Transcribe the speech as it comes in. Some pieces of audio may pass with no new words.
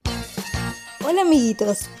Hola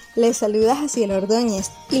amiguitos, les saluda Jaciel Ordóñez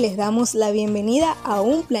y les damos la bienvenida a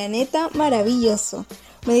Un Planeta Maravilloso.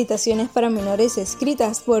 Meditaciones para menores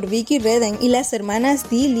escritas por Vicky Redden y las hermanas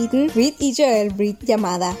Dee Litton, Reed y Joel Reed,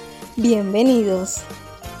 llamada Bienvenidos.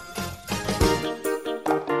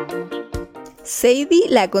 Sadie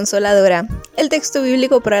la Consoladora. El texto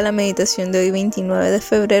bíblico para la meditación de hoy 29 de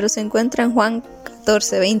febrero se encuentra en Juan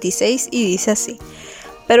 14:26 y dice así: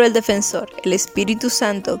 Pero el defensor, el Espíritu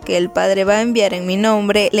Santo, que el Padre va a enviar en mi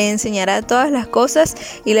nombre, le enseñará todas las cosas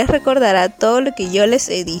y les recordará todo lo que yo les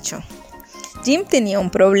he dicho. Jim tenía un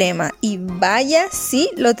problema, y vaya si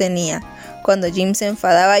lo tenía. Cuando Jim se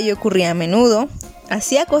enfadaba y ocurría a menudo,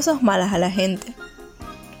 hacía cosas malas a la gente.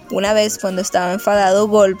 Una vez, cuando estaba enfadado,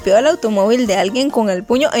 golpeó el automóvil de alguien con el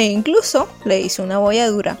puño e incluso le hizo una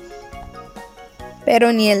bolladura.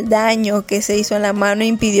 Pero ni el daño que se hizo en la mano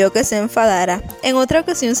impidió que se enfadara. En otra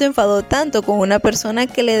ocasión se enfadó tanto con una persona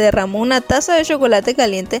que le derramó una taza de chocolate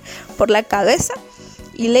caliente por la cabeza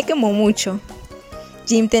y le quemó mucho.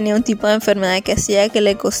 Jim tenía un tipo de enfermedad que hacía que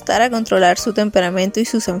le costara controlar su temperamento y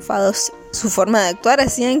sus enfados. Su forma de actuar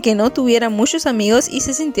hacían que no tuviera muchos amigos y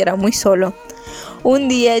se sintiera muy solo. Un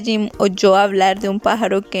día Jim oyó hablar de un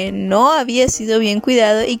pájaro que no había sido bien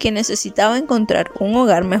cuidado y que necesitaba encontrar un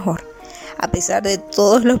hogar mejor. A pesar de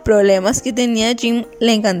todos los problemas que tenía, Jim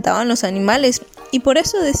le encantaban los animales y por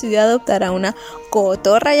eso decidió adoptar a una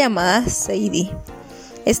cotorra llamada Sadie.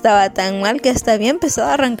 Estaba tan mal que hasta había empezado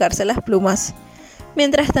a arrancarse las plumas.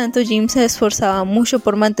 Mientras tanto, Jim se esforzaba mucho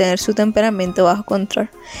por mantener su temperamento bajo control,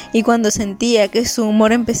 y cuando sentía que su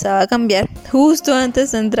humor empezaba a cambiar, justo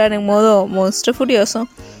antes de entrar en modo monstruo furioso,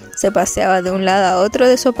 se paseaba de un lado a otro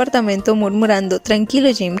de su apartamento murmurando: «Tranquilo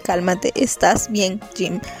Jim, cálmate, estás bien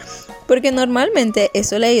Jim», porque normalmente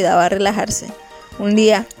eso le ayudaba a relajarse. Un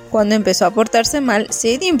día, cuando empezó a portarse mal,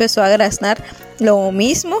 Sadie empezó a graznar lo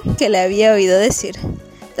mismo que le había oído decir: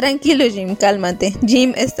 «Tranquilo Jim, cálmate,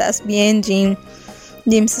 Jim, estás bien Jim».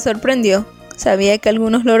 Jim se sorprendió. Sabía que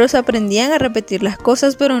algunos loros aprendían a repetir las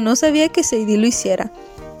cosas, pero no sabía que Sadie lo hiciera.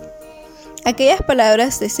 Aquellas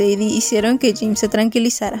palabras de Sadie hicieron que Jim se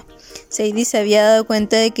tranquilizara. Sadie se había dado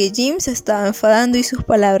cuenta de que Jim se estaba enfadando y sus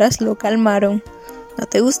palabras lo calmaron. ¿No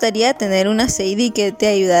te gustaría tener una Sadie que te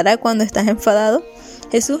ayudara cuando estás enfadado?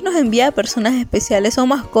 Jesús nos envía a personas especiales o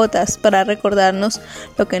mascotas para recordarnos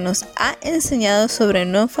lo que nos ha enseñado sobre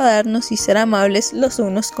no enfadarnos y ser amables los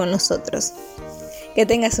unos con los otros. Que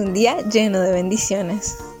tengas un día lleno de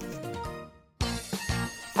bendiciones.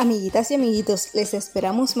 Amiguitas y amiguitos, les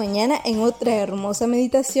esperamos mañana en otra hermosa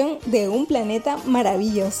meditación de Un Planeta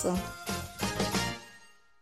Maravilloso.